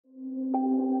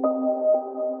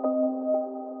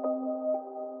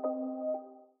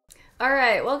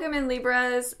right, welcome in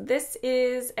Libras. This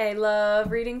is a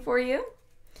love reading for you.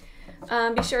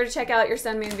 Be sure to check out your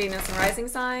Sun, Moon, Venus, and Rising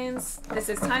signs. This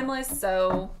is timeless,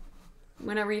 so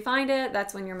whenever you find it,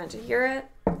 that's when you're meant to hear it.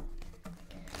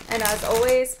 And as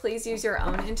always, please use your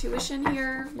own intuition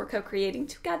here. We're co-creating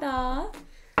together.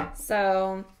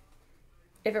 So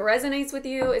if it resonates with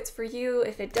you, it's for you.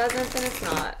 If it doesn't, then it's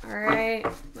not. All right,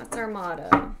 that's our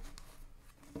motto.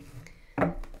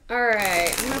 All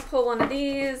right, I'm gonna pull one of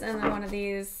these and then one of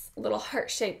these little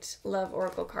heart-shaped love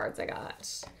oracle cards I got.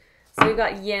 So we've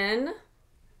got Yin.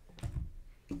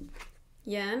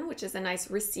 Yin, which is a nice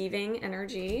receiving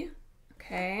energy.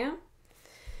 Okay.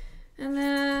 And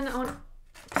then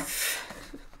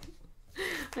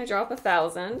I drop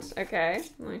 1,000. Okay,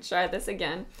 let me try this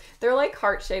again. They're like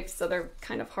heart-shaped, so they're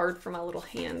kind of hard for my little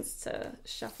hands to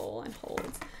shuffle and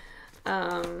hold.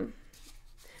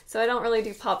 So I don't really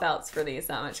do pop-outs for these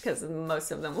that much because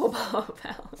most of them will pop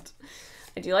out.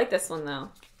 I do like this one though.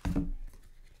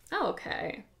 Oh,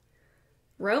 okay.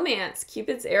 Romance,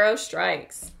 Cupid's arrow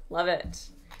strikes. Love it.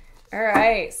 All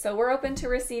right, so we're open to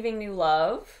receiving new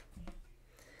love.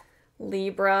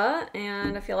 Libra,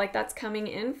 and I feel like that's coming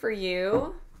in for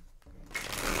you.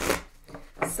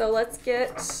 So let's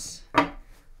get a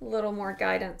little more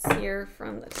guidance here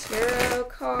from the tarot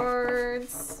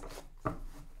cards.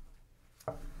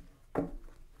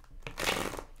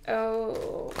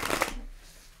 Oh.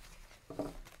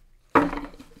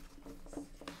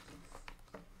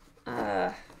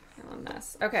 I'm a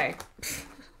mess. Okay.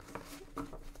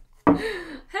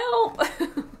 Help!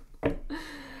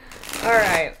 All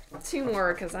right, 2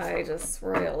 more because I just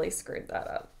royally screwed that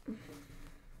up.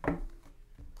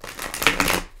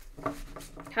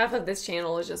 Half of this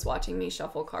channel is just watching me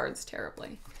shuffle cards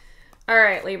terribly. All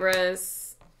right,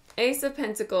 Libras. Ace of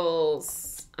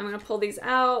Pentacles. I'm going to pull these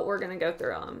out. We're going to go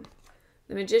through them.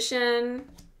 The Magician.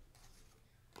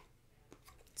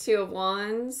 2 of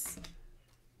Wands.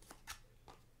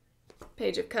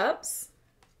 Page of Cups.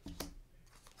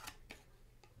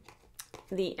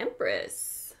 The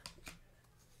Empress.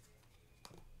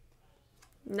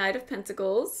 Knight of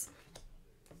Pentacles.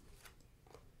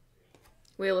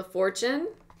 Wheel of Fortune.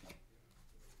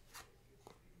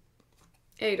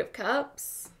 8 of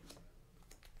Cups.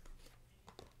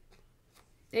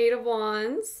 8 of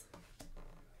Wands.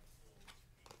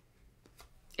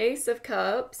 Ace of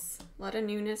Cups. A lot of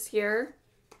newness here.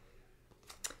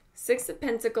 6 of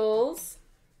Pentacles.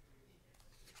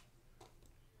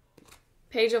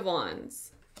 Page of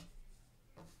Wands.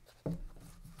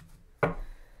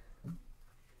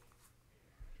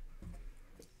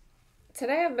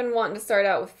 Today I've been wanting to start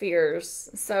out with fears.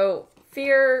 So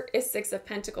fear is 6 of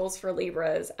Pentacles for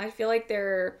Libras. I feel like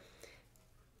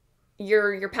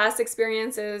your past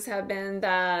experiences have been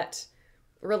that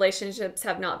relationships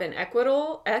have not been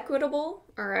equitable,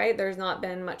 all right? There's not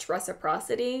been much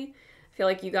reciprocity. I feel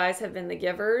like you guys have been the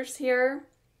givers here,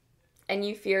 and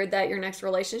you feared that your next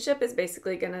relationship is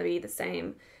basically going to be the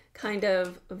same kind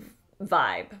of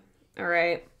vibe, all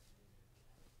right?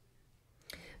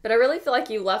 But I really feel like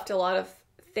you left a lot of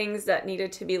things that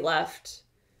needed to be left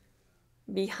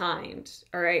behind,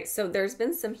 all right? So there's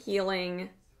been some healing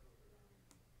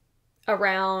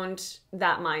around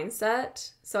that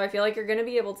mindset. So I feel like you're going to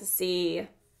be able to see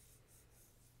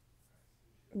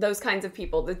those kinds of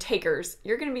people, the takers.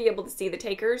 You're going to be able to see the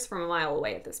takers from a mile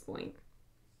away at this point.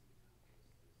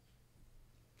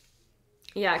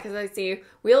 Yeah, because I see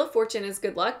Wheel of Fortune is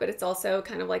good luck, but it's also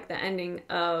kind of like the ending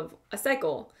of a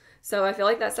cycle. So I feel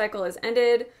like that cycle has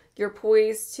ended. You're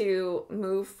poised to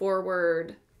move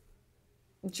forward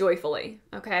joyfully,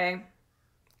 okay?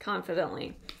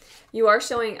 Confidently. You are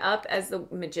showing up as the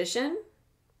Magician,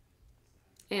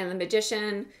 and the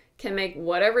Magician can make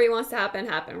whatever he wants to happen,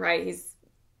 right?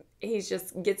 He's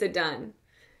just gets it done.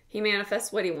 He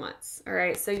manifests what he wants, all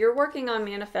right? So you're working on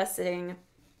manifesting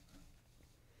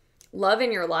love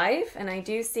in your life, and I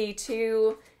do see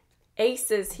 2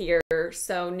 aces here,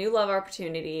 so new love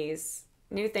opportunities,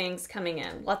 new things coming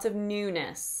in, lots of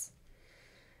newness.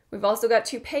 We've also got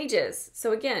 2 pages,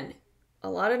 so again, a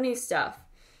lot of new stuff.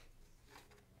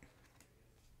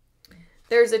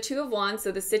 There's a 2 of Wands,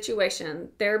 so the situation,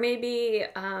 there may be,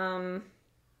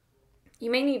 you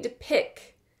may need to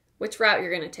pick which route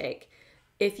you're going to take.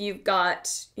 If you've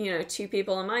got, 2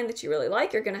 people in mind that you really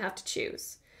like, you're going to have to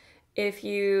choose. If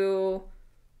you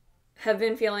have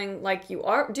been feeling like you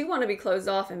do want to be closed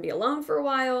off and be alone for a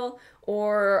while,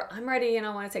 or I'm ready and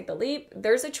I want to take the leap,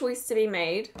 there's a choice to be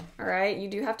made, all right? You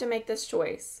do have to make this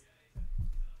choice.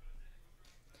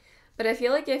 But I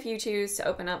feel like if you choose to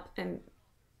open up and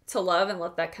to love and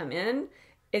let that come in,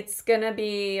 it's going to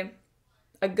be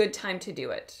a good time to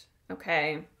do it,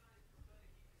 okay?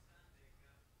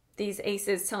 these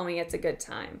aces tell me it's a good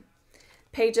time.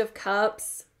 Page of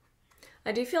Cups.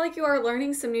 I do feel like you are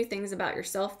learning some new things about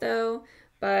yourself though,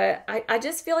 but I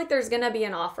just feel like there's going to be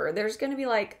an offer. There's going to be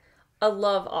like a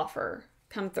love offer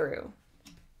come through.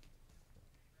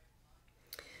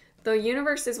 The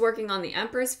universe is working on the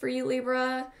Empress for you,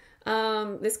 Libra.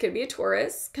 This could be a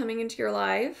Taurus coming into your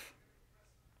life.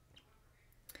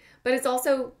 But it's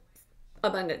also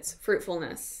abundance,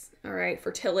 fruitfulness, all right,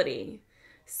 fertility.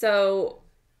 So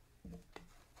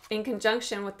in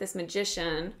conjunction with this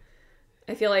Magician,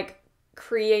 I feel like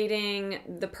creating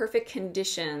the perfect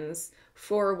conditions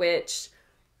for which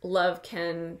love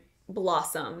can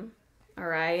blossom, all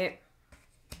right?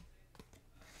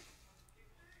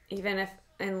 Even if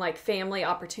in like family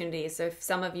opportunities. So if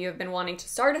some of you have been wanting to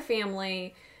start a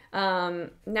family,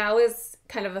 now is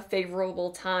kind of a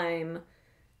favorable time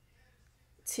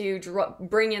to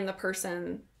bring in the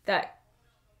person that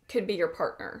could be your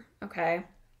partner, okay?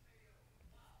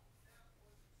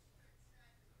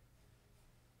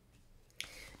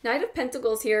 Knight of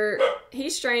Pentacles here,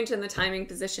 he's strange in the timing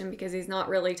position because he's not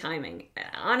really timing.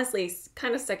 Honestly, he's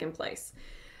kind of second place.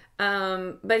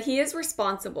 But he is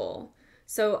responsible.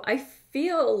 So I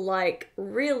feel like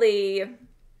really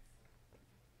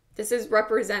this is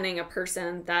representing a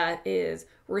person that is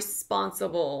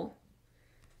responsible.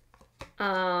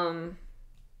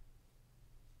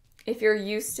 If you're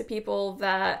used to people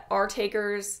that are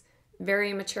takers,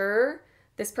 very mature,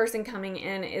 this person coming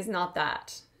in is not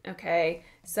that, okay?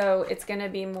 So it's going to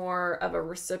be more of a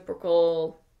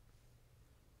reciprocal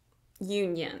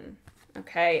union,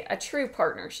 okay? A true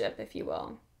partnership, if you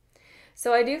will.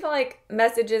 So I do feel like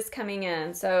messages coming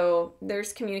in. So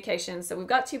there's communication. So we've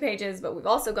got 2 pages, but we've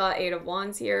also got 8 of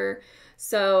Wands here.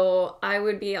 So I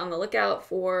would be on the lookout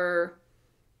for,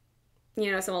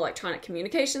 you know, some electronic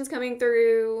communications coming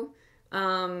through,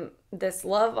 this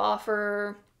love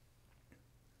offer.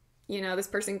 You know, this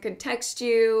person could text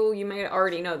you. You may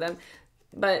already know them,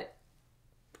 but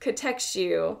could text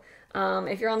you.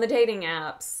 If you're on the dating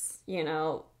apps, you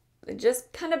know,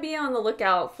 just kind of be on the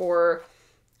lookout for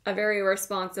a very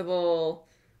responsible,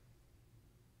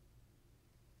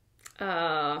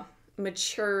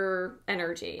 mature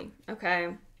energy,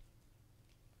 okay?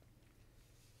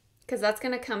 Because that's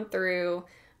going to come through,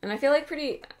 and I feel like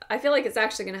it's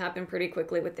actually going to happen pretty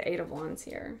quickly with the 8 of Wands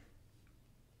here.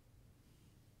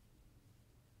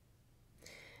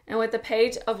 And with the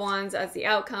Page of Wands as the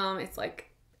outcome, it's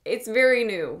like, it's very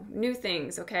new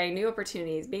things, okay? New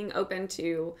opportunities, being open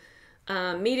to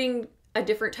meeting a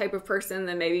different type of person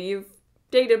than maybe you've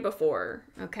dated before,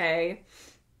 okay?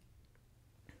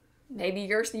 Maybe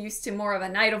you're used to more of a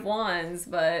Knight of Wands,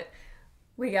 but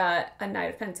we got a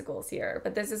Knight of Pentacles here.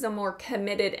 But this is a more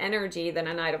committed energy than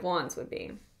a Knight of Wands would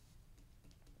be.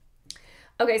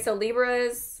 Okay, so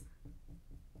Libras,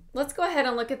 let's go ahead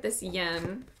and look at this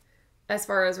yin as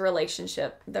far as the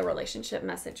relationship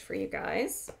message for you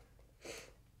guys.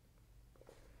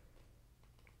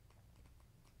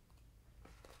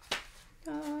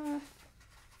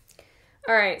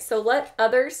 All right, so let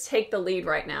others take the lead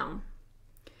right now.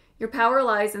 Your power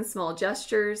lies in small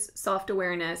gestures, soft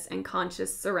awareness, and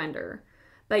conscious surrender.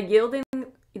 By yielding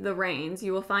the reins,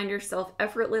 you will find yourself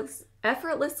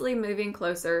effortlessly moving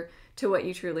closer to what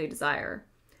you truly desire.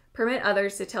 Permit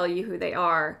others to tell you who they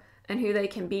are and who they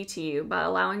can be to you by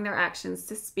allowing their actions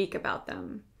to speak about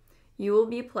them. You will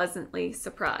be pleasantly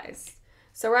surprised.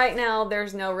 So right now,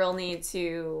 there's no real need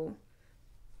to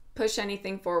push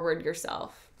anything forward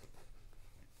yourself.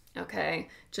 Okay,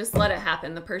 just let it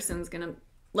happen. The person's gonna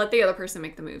let the other person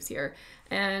make the moves here.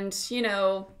 And, you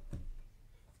know,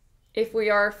 if we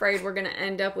are afraid we're gonna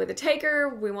end up with a taker,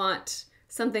 we want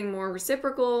something more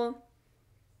reciprocal.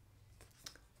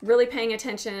 Really paying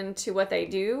attention to what they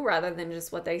do rather than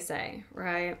just what they say,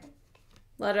 right?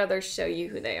 Let others show you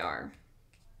who they are.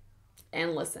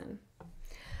 And listen.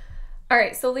 All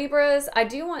right, so Libras, I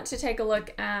do want to take a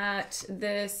look at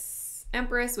this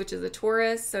Empress, which is a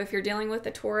Taurus. So if you're dealing with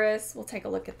a Taurus, we'll take a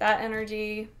look at that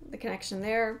energy, the connection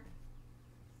there.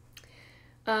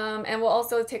 And we'll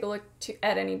also take a look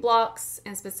at any blocks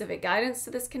and specific guidance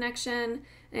to this connection.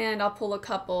 And I'll pull a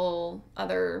couple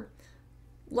other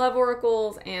love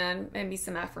oracles and maybe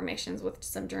some affirmations with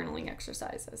some journaling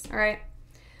exercises. All right.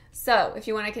 So if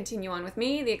you want to continue on with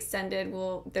me, the extended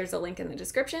there's a link in the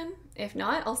description. If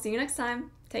not, I'll see you next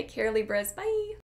time. Take care, Libras. Bye.